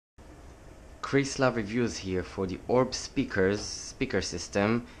Chris Love Reviews here for the Orb speaker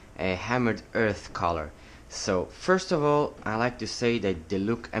system, a hammered earth color. So first of all, I like to say that they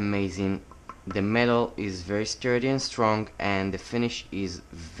look amazing. The metal is very sturdy and strong, and the finish is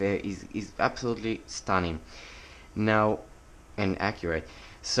absolutely stunning. Now, and accurate.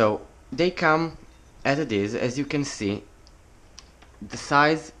 So they come as it is. As you can see, the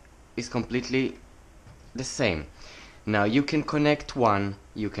size is completely the same. Now you can connect one,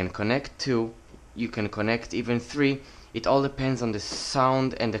 you can connect two, you can connect even three. It all depends on the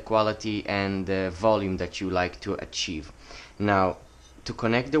sound and the quality and the volume that you like to achieve. Now, to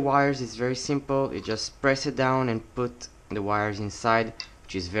connect the wires is very simple. You just press it down and put the wires inside,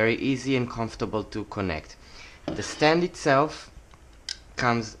 which is very easy and comfortable to connect. The stand itself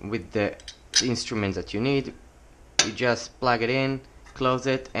comes with the instruments that you need. You just plug it in, close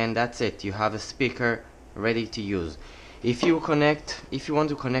it, and that's it. You have a speaker ready to use. If you want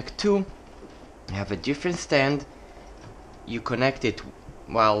to connect two, you have a different stand. You connect it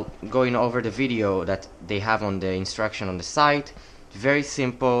while going over the video that they have on the instruction on the site. Very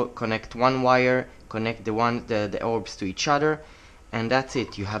simple. Connect one wire, connect the orbs to each other, and that's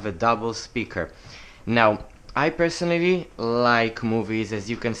it. You have a double speaker. Now, I personally like movies. As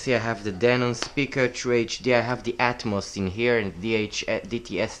you can see, I have the Denon speaker, True HD. I have the Atmos in here and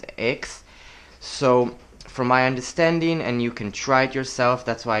DTS-X. So, from my understanding, and you can try it yourself,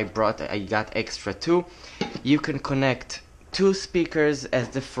 that's why I got extra two. You can connect two speakers as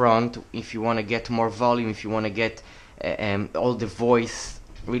the front if you want to get more volume, if you want to get all the voice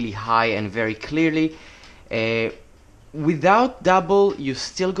really high and very clearly. Without double, you're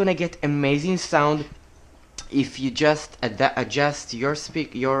still gonna get amazing sound if you just adjust your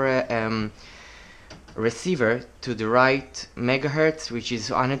receiver to the right megahertz, which is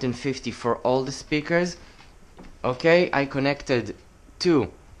 150 for all the speakers. Okay, I connected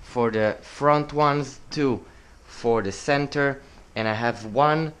two for the front ones, two for the center, and I have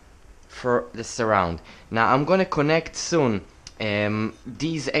one for the surround. Now I'm gonna connect soon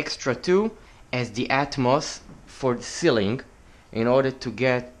these extra two as the Atmos for the ceiling in order to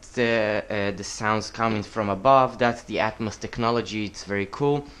get the sounds coming from above. That's the Atmos technology. It's very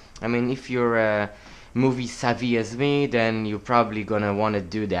cool. I mean, if you're movie savvy as me, then you're probably gonna want to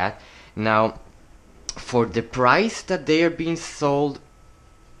do that. Now, for the price that they are being sold,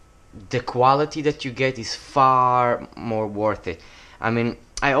 the quality that you get is far more worth it. I mean,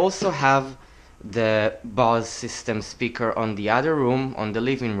 I also have the Bose system speaker on the other room, on the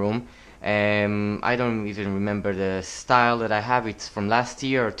living room. I don't even remember the style that I have. It's from last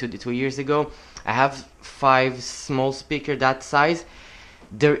year or two years ago. I have 5 small speakers that size.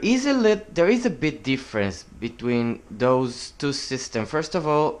 There is a bit difference between those two systems. First of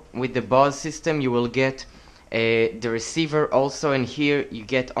all, with the Bose system, you will get the receiver also, and here you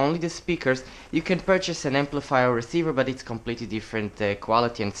get only the speakers. You can purchase an amplifier receiver, but it's completely different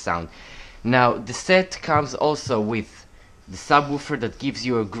quality and sound. Now, the set comes also with the subwoofer that gives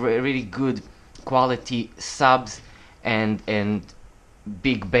you a really good quality subs and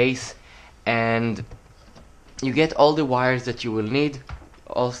big bass, and you get all the wires that you will need.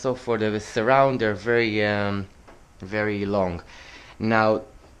 Also for the surround, they're very long. Now,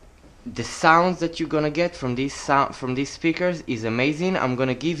 the sounds that you're gonna get from these speakers is amazing. I'm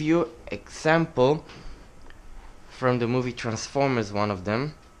gonna give you example from the movie Transformers, one of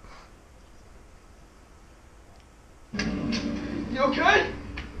them. You okay?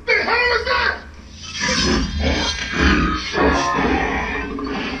 The hell was that?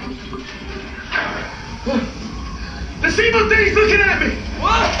 This evil thing's looking at me!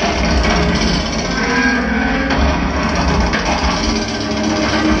 What?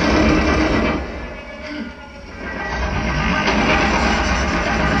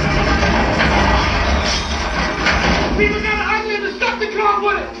 People got an ugly and stuff to come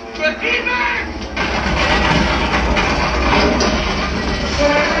with it! But evac!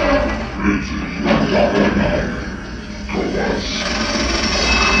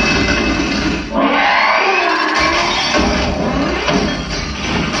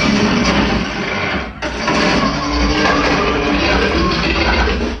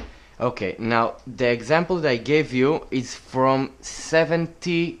 Okay, now the example that I gave you is from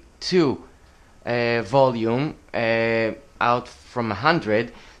 72 volume out from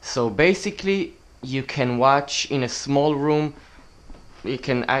 100. So basically you can watch in a small room. You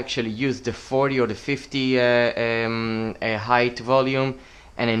can actually use the 40 or the 50 height volume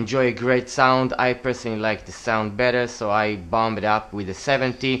and enjoy a great sound. I personally like the sound better, so I bump it up with the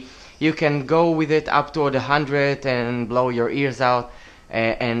 70. You can go with it up to the 100 and blow your ears out.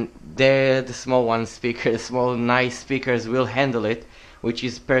 And the small one speaker, small nice speakers will handle it which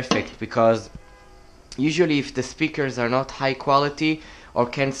is perfect because usually if the speakers are not high quality or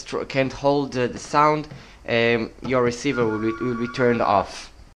can't hold the sound, your receiver will be turned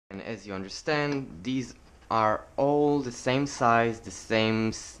off. And as you understand, these are all the same size, the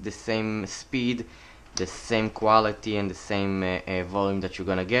same speed, the same quality, and the same volume that you're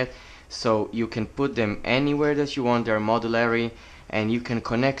gonna get. So you can put them anywhere that you want. They're modular, and you can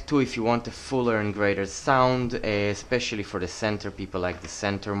connect to if you want a fuller and greater sound, especially for the center. People like the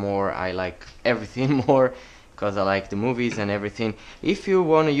center more. I like everything more because I like the movies and everything. If you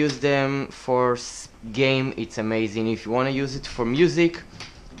want to use them for game, it's amazing. If you want to use it for music,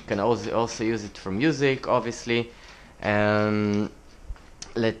 you can also use it for music, obviously. Let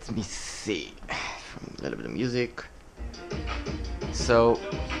me see, a little bit of music. So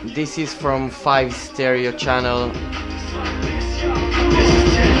this is from 5 stereo channel. This is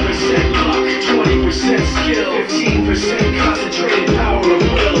 10% luck, 20% skill, 15% concentrated power of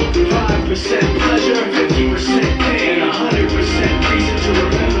will, 5% pleasure, 50% pain, and 100% reason to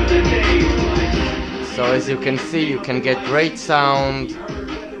remember the name. So as you can see, you can get great sound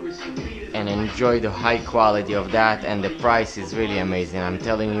and enjoy the high quality of that, and the price is really amazing. I'm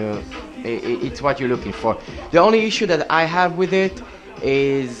telling you, it's what you're looking for. The only issue that I have with it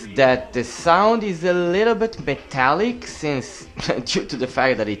is that the sound is a little bit metallic, since due to the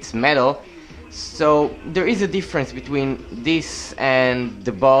fact that it's metal. So there is a difference between this and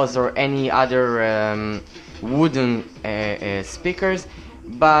the Bose or any other wooden speakers,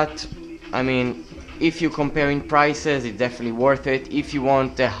 but I mean, if you're comparing prices, it's definitely worth it. If you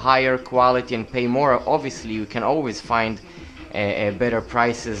want a higher quality and pay more, obviously you can always find better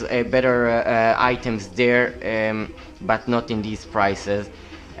prices, better items there, but not in these prices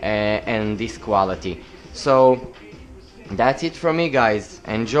and this quality. So that's it from me, guys.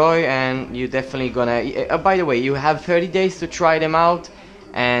 Enjoy, and you definitely gonna by the way, you have 30 days to try them out,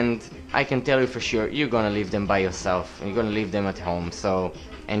 and I can tell you for sure you're gonna leave them by yourself. You're gonna leave them at home. So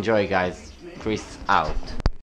enjoy, guys. Chris out.